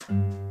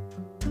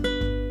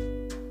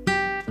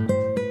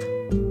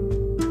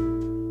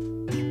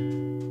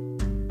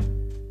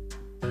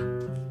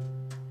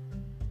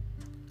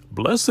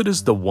Blessed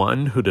is the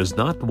one who does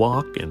not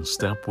walk in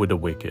step with the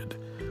wicked,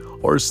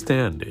 or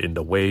stand in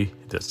the way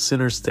that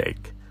sinners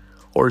take,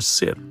 or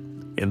sit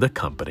in the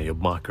company of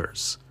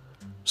mockers.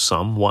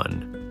 Psalm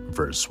 1,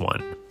 verse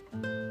 1.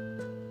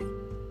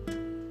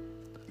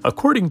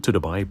 According to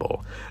the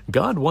Bible,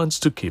 God wants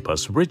to keep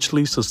us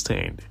richly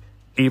sustained,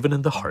 even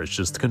in the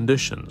harshest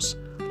conditions,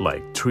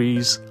 like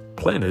trees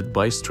planted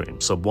by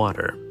streams of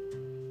water.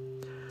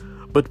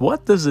 But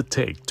what does it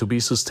take to be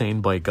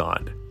sustained by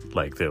God,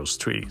 like those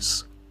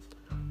trees?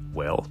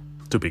 Well,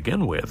 to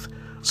begin with,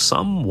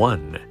 Psalm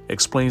 1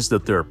 explains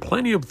that there are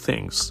plenty of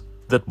things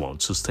that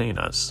won't sustain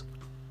us.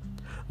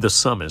 The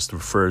psalmist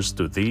refers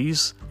to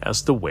these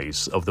as the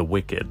ways of the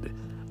wicked,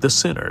 the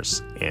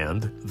sinners,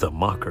 and the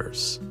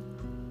mockers.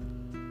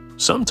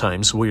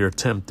 Sometimes we are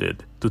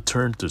tempted to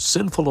turn to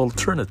sinful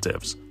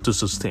alternatives to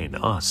sustain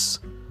us.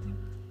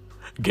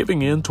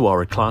 Giving in to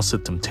our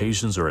closet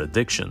temptations or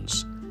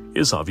addictions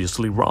is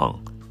obviously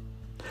wrong.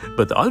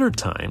 But other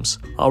times,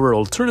 our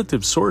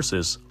alternative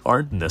sources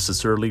aren't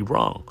necessarily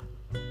wrong.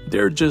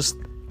 They're just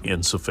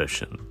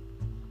insufficient.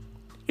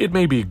 It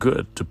may be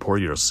good to pour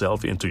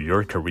yourself into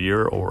your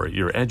career or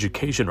your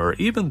education or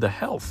even the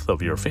health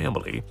of your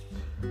family.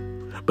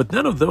 But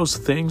none of those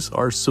things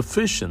are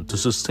sufficient to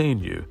sustain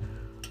you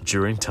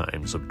during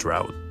times of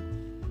drought.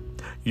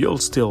 You'll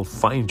still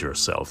find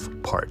yourself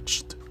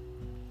parched.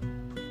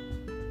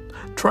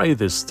 Try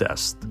this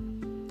test.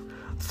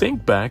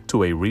 Think back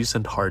to a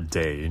recent hard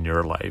day in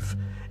your life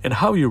and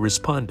how you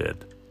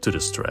responded to the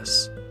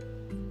stress.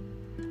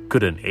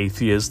 Could an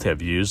atheist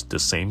have used the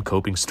same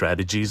coping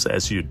strategies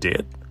as you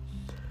did?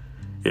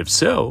 If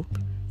so,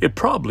 it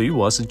probably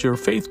wasn't your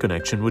faith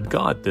connection with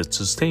God that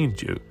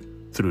sustained you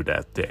through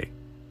that day.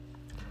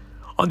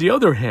 On the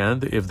other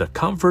hand, if the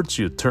comforts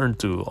you turned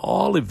to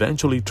all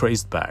eventually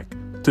traced back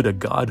to the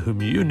God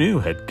whom you knew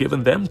had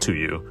given them to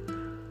you,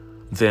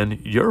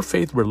 then your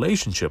faith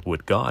relationship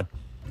with God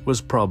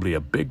was probably a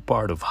big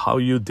part of how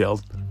you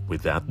dealt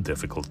with that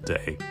difficult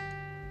day.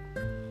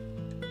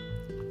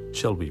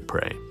 Shall we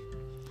pray?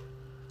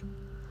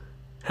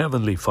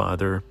 Heavenly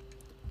Father,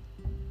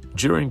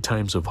 during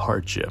times of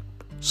hardship,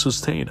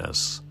 sustain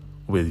us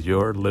with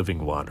your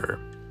living water.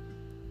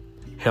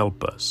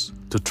 Help us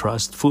to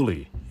trust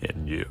fully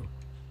in you.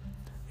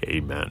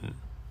 Amen.